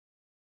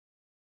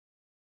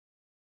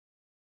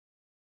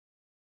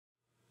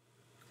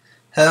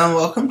Hello and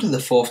welcome to the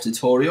fourth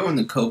tutorial in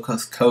the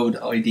Cocos Code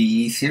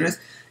IDE series.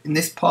 In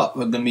this part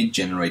we're going to be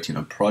generating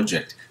a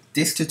project.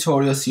 This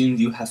tutorial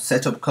assumes you have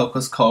set up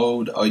Cocos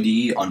Code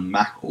IDE on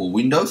Mac or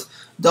Windows.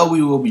 Though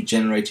we will be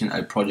generating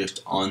a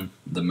project on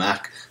the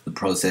Mac, the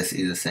process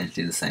is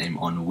essentially the same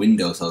on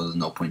Windows, so there's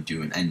no point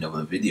doing end of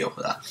a video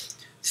for that.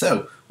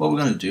 So what we're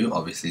going to do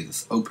obviously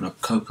is open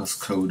up Cocos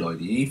Code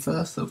IDE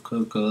first. So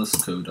Cocos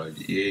Code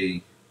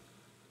IDE.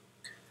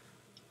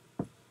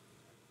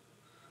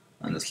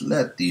 And just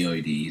let the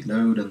IDE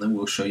load, and then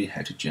we'll show you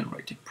how to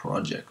generate a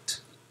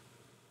project.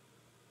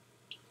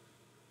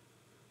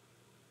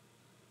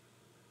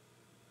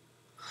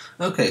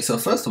 Okay, so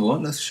first of all,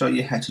 let's show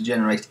you how to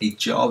generate a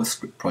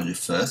JavaScript project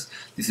first.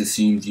 This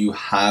assumes you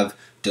have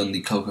done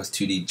the Cocos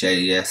 2D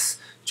JS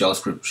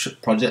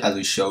JavaScript project as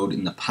we showed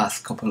in the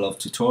past couple of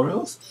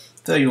tutorials.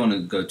 So you want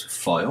to go to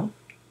File,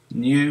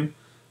 New,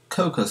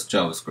 Cocos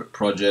JavaScript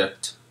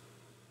Project,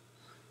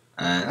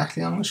 and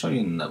actually I'm going to show you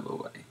another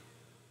way,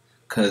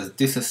 because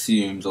this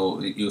assumes,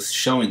 or you're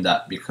showing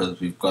that because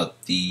we've got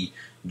the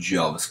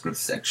JavaScript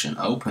section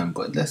open,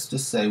 but let's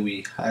just say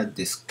we had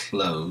this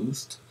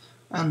closed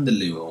and the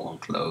Lua one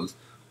closed.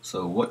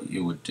 So what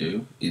you would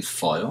do is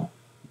File,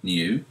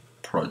 New,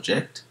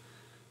 Project,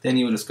 then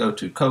you would just go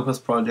to Cocos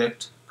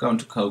Project, go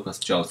into Cocos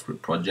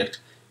JavaScript Project.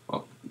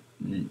 Well,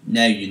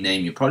 now you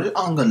name your project.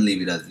 I'm going to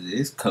leave it as it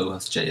is,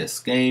 Cocos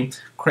JS Game.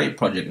 Create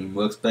project in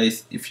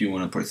Workspace. If you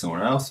want to put it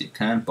somewhere else, you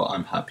can, but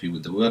I'm happy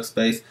with the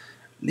Workspace.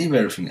 Leave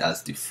everything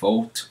as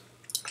default,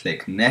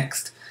 click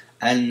next,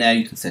 and now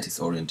you can set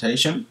its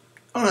orientation.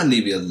 I'm going to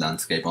leave it as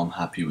landscape, I'm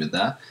happy with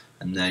that.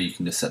 And now you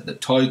can just set the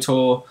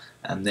title,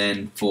 and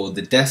then for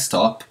the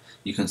desktop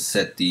you can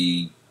set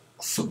the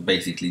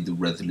basically the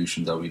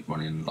resolution that we're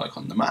running like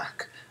on the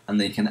Mac.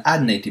 And then you can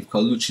add native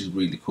code, which is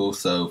really cool.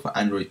 So for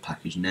Android,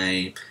 package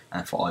name,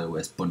 and for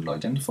iOS, bundle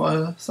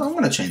identifier. So I'm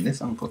going to change this.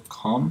 I'm going to put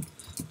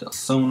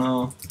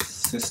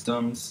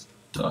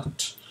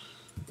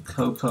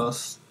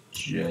com.sonar.systems.cocos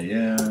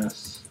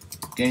JS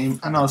game,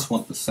 and I just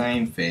want the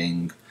same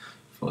thing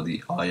for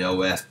the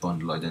iOS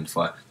bundle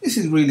identifier. This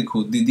is really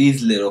cool.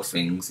 These little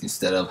things,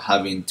 instead of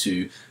having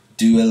to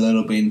do a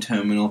little bit in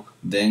terminal,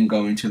 then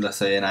go into, let's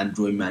say, an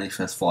Android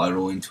manifest file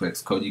or into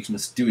Xcode, you can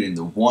just do it in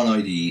the one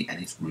IDE,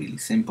 and it's really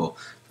simple.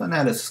 So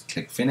now let's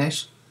click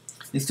finish.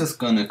 It's just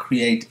going to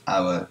create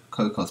our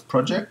Cocos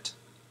project.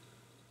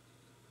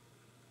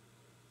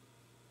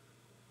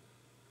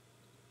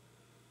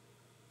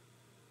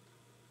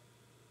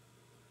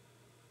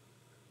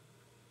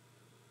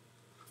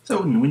 So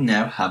we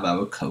now have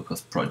our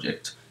Cocos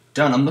project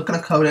done. I'm not going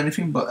to code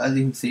anything, but as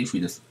you can see, if we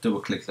just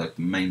double click like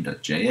the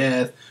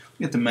main.js,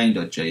 we get the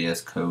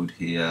main.js code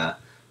here.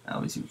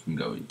 Obviously we can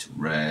go into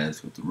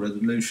res with the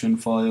resolution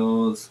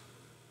files,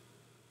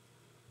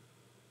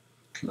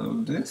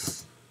 close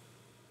this,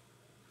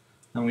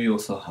 and we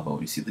also have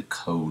obviously the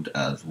code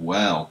as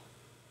well.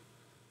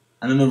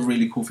 And another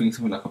really cool thing,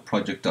 something like a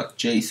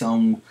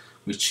project.json,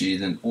 which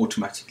isn't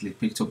automatically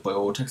picked up by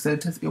all text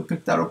editors, it'll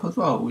pick that up as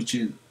well, which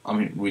is, I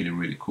mean, really,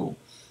 really cool.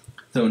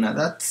 So now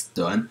that's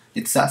done,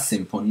 it's that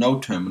simple, no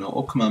terminal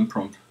or command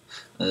prompt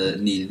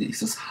needed. It's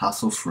just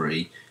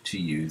hassle-free to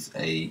use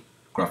a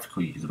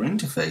graphical user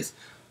interface.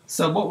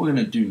 So what we're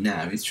going to do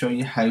now is show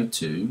you how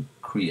to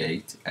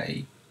create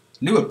a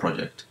Lua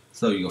project.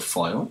 So your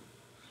file,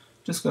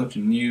 just go to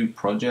New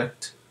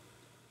Project,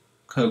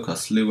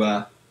 Cocos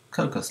Lua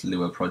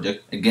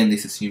project. Again,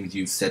 this assumes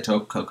you've set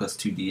up Cocos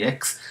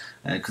 2DX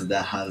because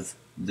that has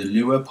the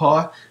Lua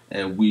part.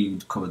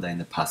 We've covered that in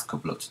the past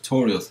couple of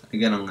tutorials.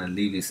 Again, I'm going to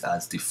leave this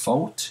as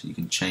default. You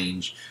can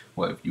change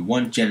whatever you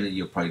want. Generally,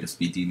 you'll probably just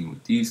be dealing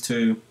with these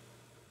two.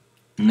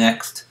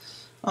 Next,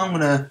 I'm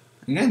going to,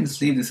 again, just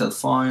leave this as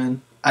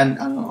fine. And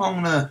I'm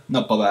going to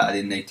not bother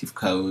adding native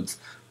codes.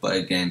 But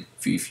again,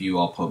 if you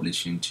are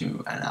publishing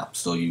to an app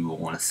store, you will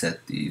want to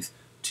set these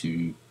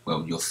to,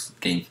 well, your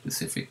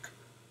game-specific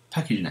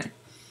package name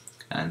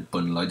and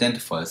bundle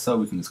identifier. So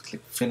we can just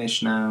click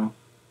finish now.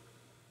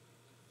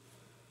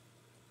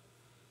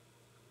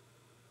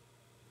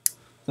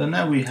 So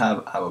now we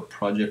have our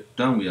project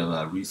done. We have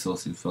our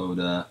resources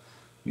folder,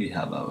 we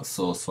have our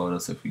source folder.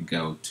 So if we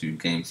go to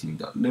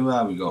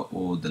gamescene.lua, we got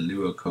all the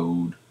Lua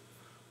code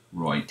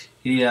right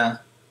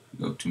here. We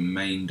go to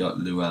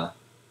main.lua,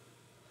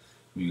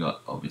 we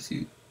got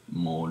obviously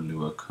more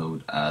Lua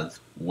code as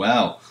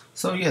well.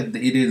 So yeah, it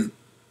is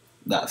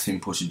that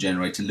simple to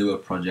generate a Lua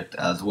project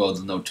as well.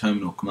 There's no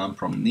terminal command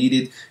prompt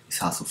needed. It's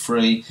hassle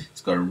free.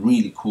 It's got a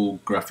really cool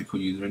graphical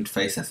user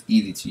interface that's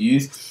easy to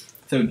use.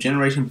 So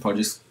generating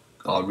projects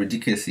are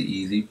ridiculously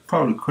easy.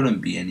 Probably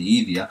couldn't be any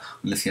easier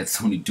unless you had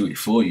somebody do it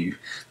for you.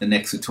 The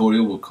next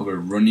tutorial will cover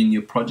running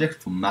your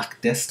project for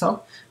Mac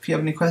desktop. If you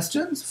have any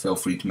questions, feel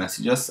free to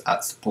message us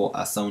at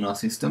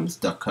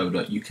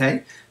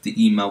support@sonarsystems.co.uk.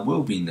 The email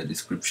will be in the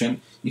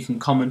description. You can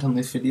comment on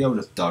this video,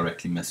 just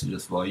directly message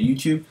us via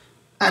YouTube.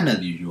 And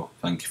as usual,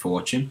 thank you for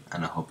watching,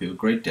 and I hope you have a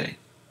great day.